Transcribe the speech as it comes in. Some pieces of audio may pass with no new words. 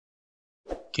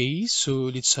Okay,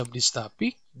 so let's have this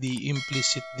topic, the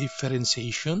implicit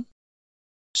differentiation.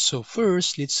 So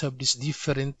first, let's have this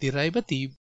different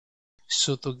derivative.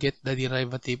 So to get the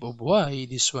derivative of y,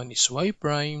 this one is y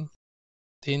prime,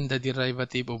 then the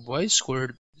derivative of y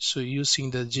squared. So using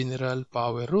the general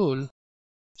power rule,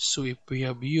 so if we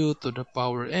have u to the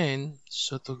power n,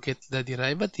 so to get the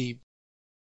derivative,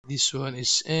 this one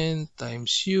is n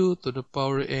times u to the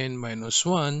power n minus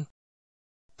 1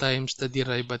 times the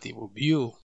derivative of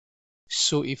u.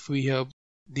 So if we have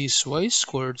this y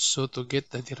squared, so to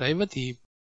get the derivative,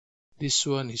 this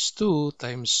one is 2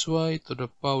 times y to the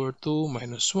power 2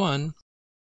 minus 1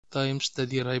 times the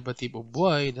derivative of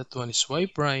y, that one is y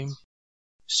prime.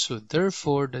 So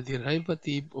therefore, the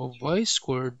derivative of y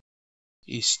squared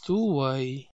is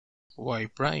 2y y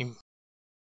prime.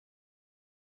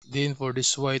 Then for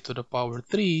this y to the power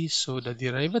 3, so the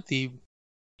derivative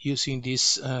using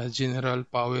this general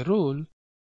power rule,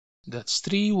 that's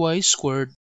 3y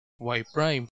squared y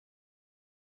prime.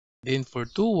 Then for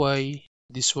 2y,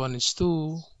 this one is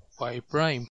 2y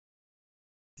prime.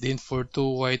 Then for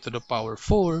 2y to the power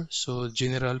 4, so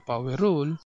general power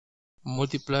rule,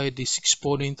 multiply this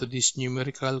exponent to this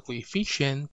numerical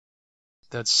coefficient,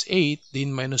 that's 8,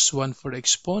 then minus 1 for the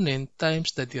exponent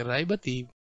times the derivative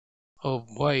of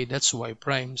y, that's y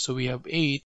prime. So we have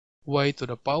 8y to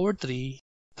the power 3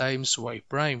 times y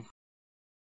prime.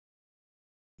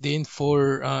 Then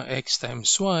for x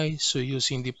times y, so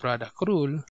using the product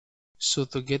rule, so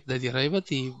to get the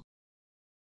derivative,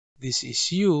 this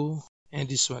is u and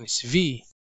this one is v.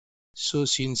 So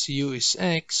since u is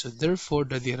x, so therefore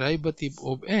the derivative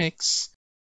of x,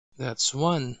 that's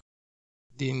 1.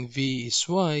 Then v is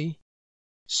y,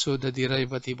 so the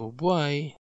derivative of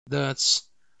y, that's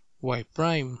y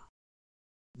prime.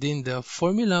 Then the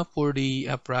formula for the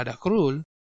product rule,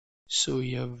 so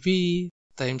we have v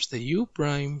times the u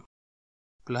prime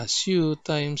plus u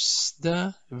times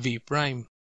the v prime.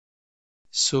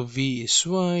 So v is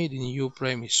y, then u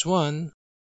prime is 1,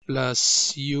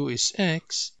 plus u is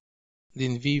x,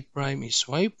 then v prime is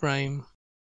y prime.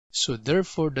 So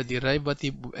therefore, the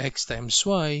derivative of x times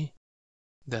y,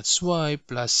 that's y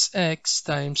plus x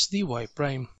times the y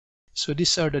prime. So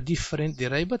these are the different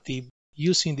derivatives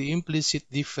using the implicit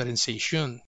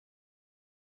differentiation.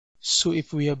 So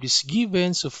if we have this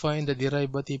given, so find the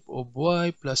derivative of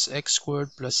y plus x squared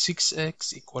plus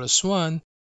 6x equals 1.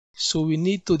 So we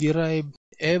need to derive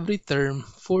every term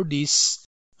for this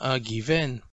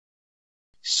given.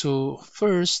 So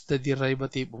first, the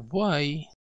derivative of y,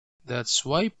 that's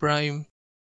y prime.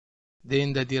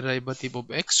 Then the derivative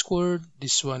of x squared,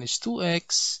 this one is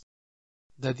 2x.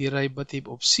 The derivative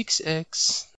of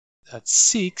 6x, that's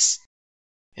 6.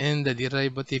 And the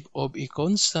derivative of a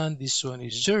constant, this one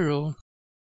is 0.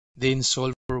 Then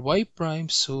solve for y prime,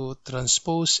 so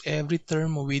transpose every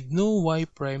term with no y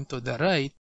prime to the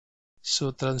right.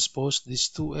 So transpose this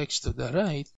 2x to the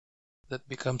right, that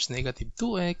becomes negative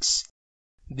 2x.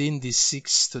 Then this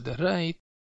 6 to the right,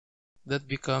 that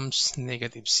becomes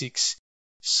negative 6.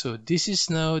 So this is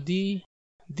now the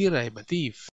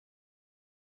derivative.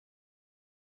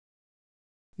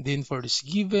 Then for this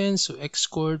given, so x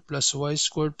squared plus y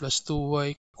squared plus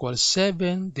 2y equals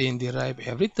 7. Then derive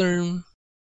every term.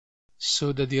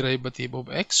 So the derivative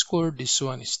of x squared, this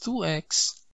one is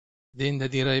 2x. Then the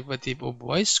derivative of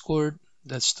y squared,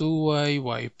 that's 2y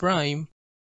y prime.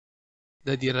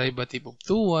 The derivative of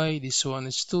 2y, this one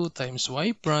is 2 times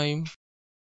y prime.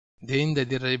 Then the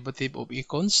derivative of a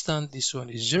constant, this one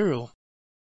is 0.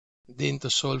 Then to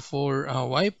solve for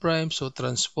y prime, so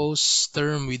transpose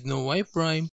term with no y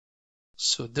prime.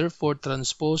 So therefore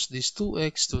transpose this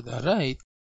 2x to the right.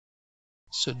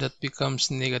 So that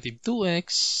becomes negative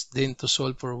 2x. Then to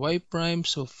solve for y prime,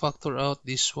 so factor out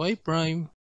this y prime.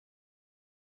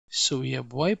 So we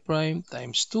have y prime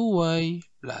times 2y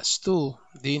plus 2,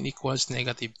 then equals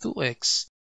negative 2x.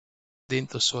 Then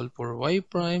to solve for y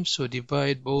prime, so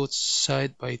divide both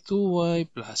sides by 2y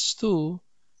plus 2,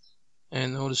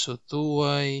 and also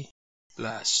 2y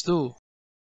plus 2.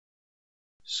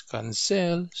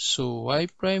 Cancel, so y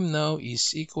prime now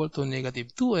is equal to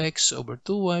negative 2x over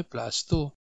 2y plus 2.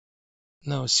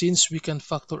 Now, since we can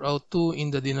factor out 2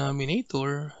 in the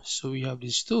denominator, so we have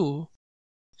this 2.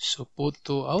 So put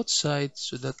 2 outside,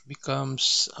 so that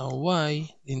becomes y,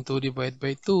 then 2 divided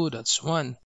by 2, that's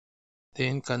 1.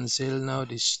 Then cancel now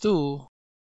this 2.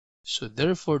 So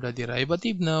therefore, the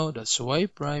derivative now, that's y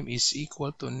prime, is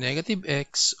equal to negative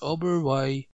x over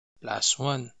y plus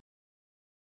 1.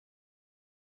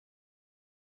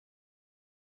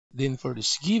 Then for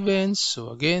this given, so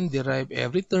again, derive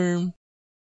every term.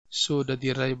 So the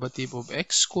derivative of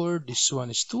x squared, this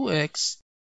one is 2x.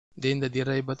 Then the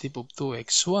derivative of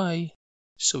 2xy.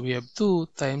 So we have 2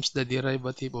 times the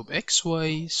derivative of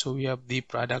xy. So we have the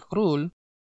product rule.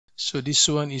 So this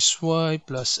one is y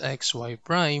plus xy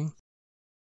prime.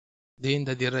 Then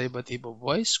the derivative of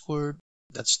y squared,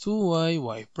 that's 2y,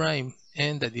 y prime.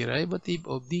 And the derivative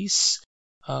of this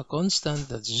constant,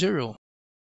 that's 0.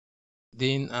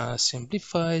 Then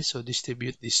simplify, so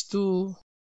distribute these 2.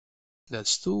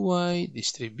 That's 2y,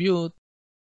 distribute.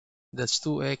 That's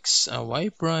 2x y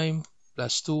prime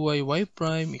plus 2y y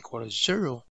prime equals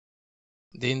 0.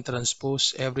 Then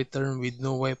transpose every term with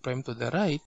no y prime to the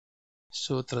right.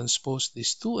 So transpose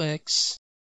this 2x,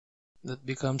 that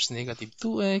becomes negative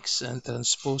 2x, and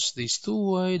transpose this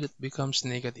 2y, that becomes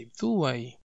negative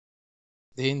 2y.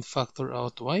 Then factor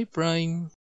out y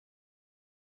prime.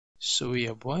 So we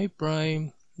have y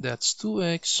prime, that's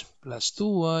 2x plus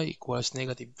 2y equals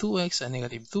negative 2x and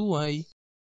negative 2y.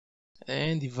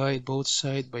 And divide both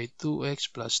sides by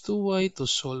 2x plus 2y to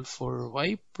solve for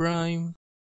y prime.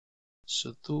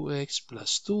 So 2x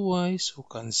plus 2y, so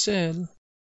cancel.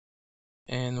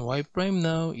 And y prime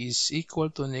now is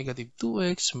equal to negative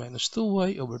 2x minus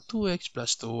 2y over 2x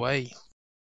plus 2y.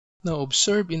 Now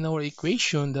observe in our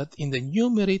equation that in the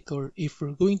numerator, if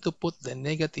we're going to put the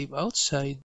negative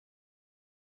outside,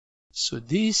 so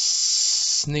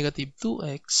this negative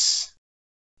 2x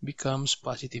becomes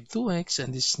positive 2x,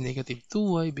 and this negative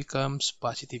 2y becomes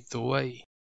positive 2y.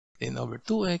 Then over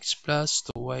 2x plus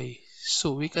 2y.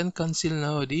 So we can cancel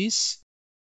now this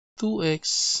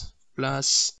 2x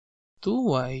plus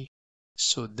 2y.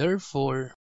 So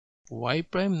therefore, y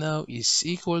prime now is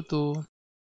equal to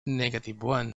negative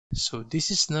 1. So this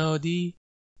is now the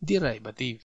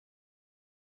derivative.